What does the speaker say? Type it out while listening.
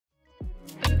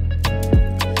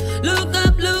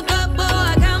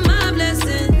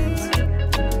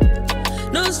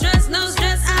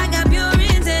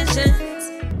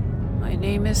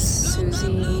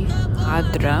Suzy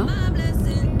Adra,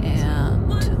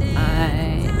 and I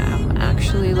am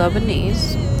actually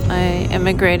Lebanese. I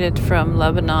immigrated from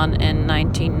Lebanon in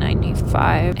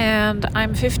 1995, and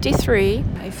I'm 53.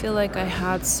 I feel like I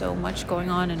had so much going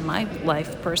on in my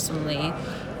life personally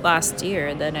last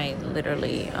year that I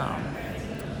literally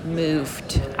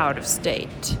moved out of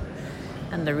state.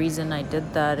 And the reason I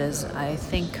did that is I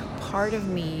think part of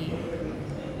me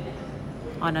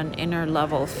on an inner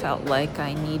level felt like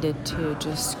I needed to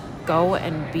just go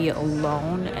and be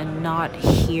alone and not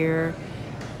hear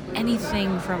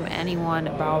anything from anyone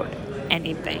about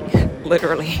anything,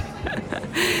 literally.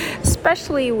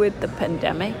 Especially with the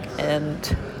pandemic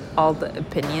and all the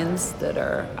opinions that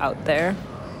are out there.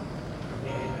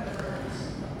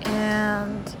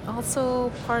 And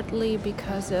also partly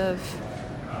because of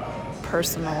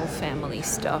personal family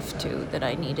stuff too that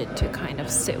I needed to kind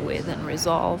of sit with and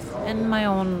resolve in my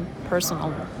own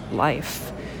personal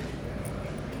life.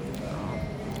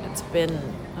 It's been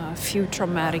a few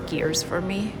traumatic years for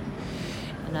me,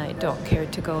 and I don't care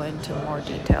to go into more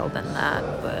detail than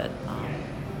that, but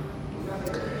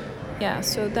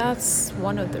so that's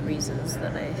one of the reasons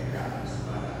that I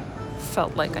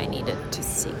felt like I needed to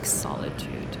seek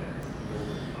solitude.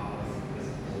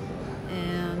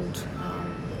 And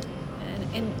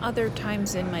in other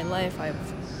times in my life,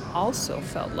 I've also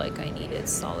felt like I needed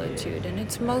solitude. And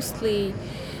it's mostly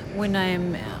when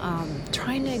I'm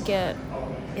trying to get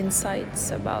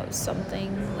insights about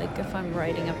something, like if I'm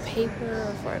writing a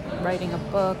paper, or if I'm writing a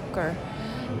book, or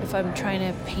if I'm trying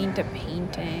to paint a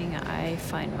painting. I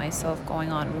find myself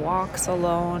going on walks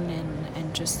alone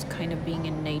and just kind of being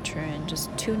in nature and just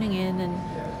tuning in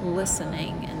and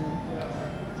listening.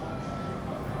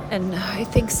 And I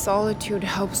think solitude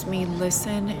helps me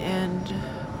listen and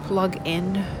plug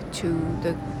in to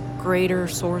the greater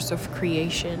source of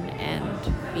creation and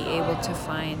be able to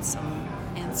find some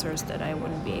answers that I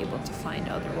wouldn't be able to find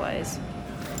otherwise.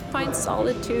 Find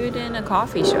solitude in a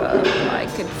coffee shop. I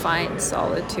could find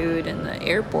solitude in the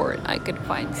airport. I could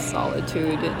find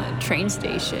solitude in a train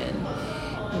station.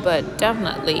 But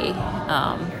definitely,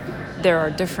 there are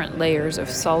different layers of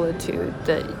solitude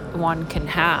that one can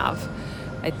have.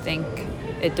 I think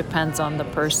it depends on the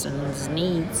person's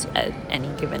needs at any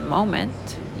given moment.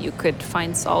 You could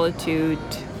find solitude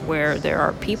where there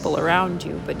are people around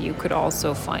you, but you could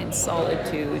also find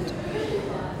solitude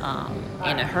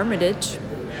in a hermitage.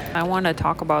 I want to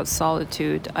talk about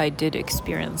solitude. I did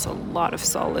experience a lot of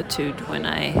solitude when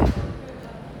I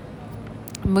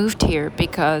moved here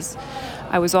because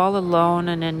I was all alone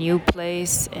in a new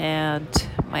place, and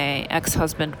my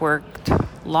ex-husband worked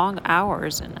long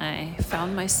hours, and I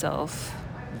found myself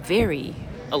very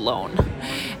alone.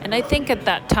 And I think at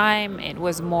that time it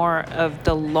was more of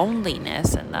the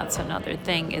loneliness, and that's another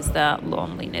thing, is that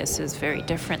loneliness is very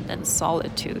different than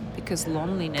solitude, because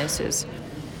loneliness is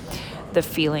the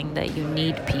feeling that you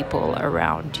need people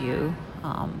around you,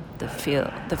 the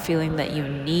feeling that you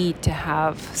need to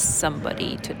have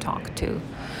somebody to talk to,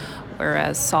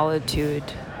 whereas solitude,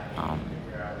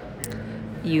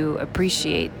 you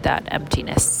appreciate that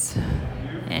emptiness.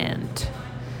 And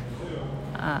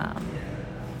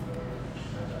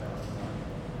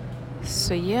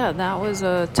that was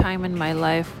a time in my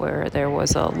life where there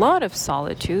was a lot of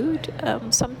solitude.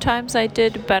 Sometimes I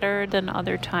did better than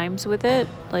other times with it.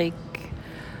 Like,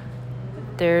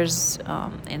 there's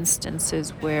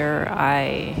instances where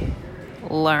I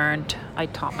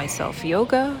taught myself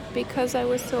yoga because I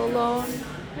was so alone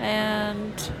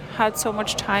and had so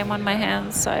much time on my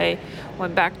hands. I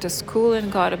went back to school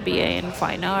and got a BA in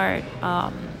fine art.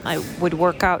 I would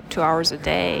work out 2 hours a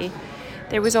day.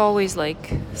 There was always like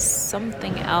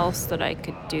something else that I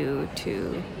could do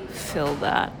to fill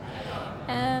that.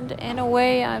 And in a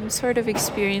way, I'm sort of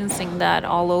experiencing that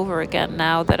all over again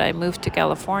now that I moved to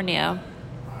California.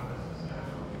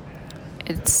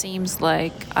 It seems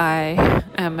like I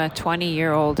am a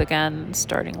 20-year-old again,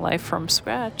 starting life from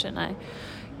scratch, and I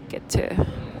get to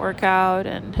work out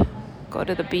and go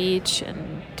to the beach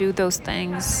and do those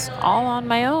things all on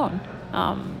my own.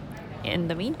 In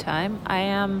the meantime, I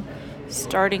am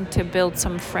starting to build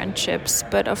some friendships,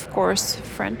 but of course,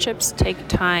 friendships take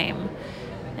time,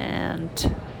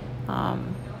 and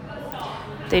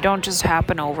they don't just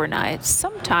happen overnight.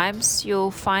 Sometimes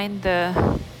you'll find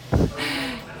the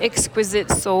exquisite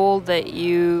soul that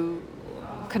you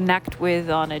connect with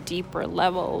on a deeper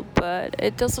level, but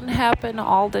it doesn't happen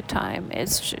all the time.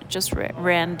 It's just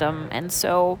random. And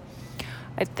so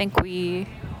I think we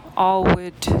all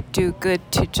would do good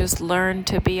to just learn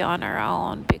to be on our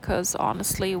own, because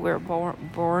honestly, we're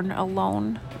born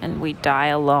alone and we die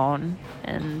alone.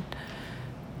 And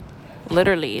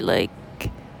literally, like,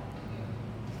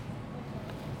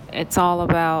 it's all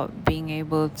about being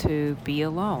able to be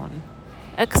alone.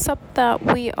 Except that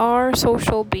we are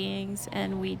social beings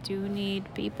and we do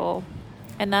need people.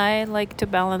 And I like to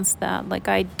balance that. Like,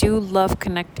 I do love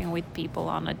connecting with people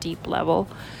on a deep level.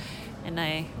 And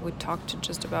I would talk to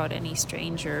just about any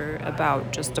stranger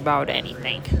about just about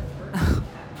anything.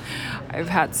 I've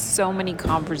had so many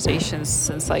conversations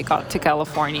since I got to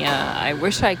California. I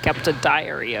wish I kept a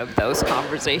diary of those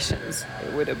conversations.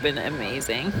 It would have been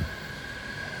amazing.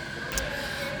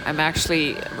 I'm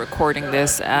actually recording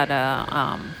this at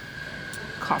a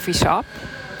coffee shop.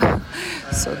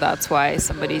 So that's why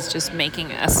somebody's just making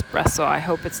espresso. I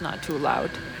hope it's not too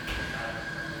loud.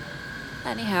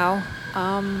 Anyhow,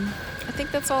 I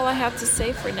think that's all I have to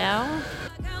say for now.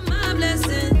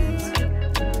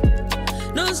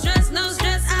 No stress,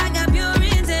 I got pure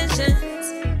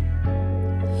intentions.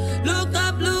 Look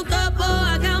up,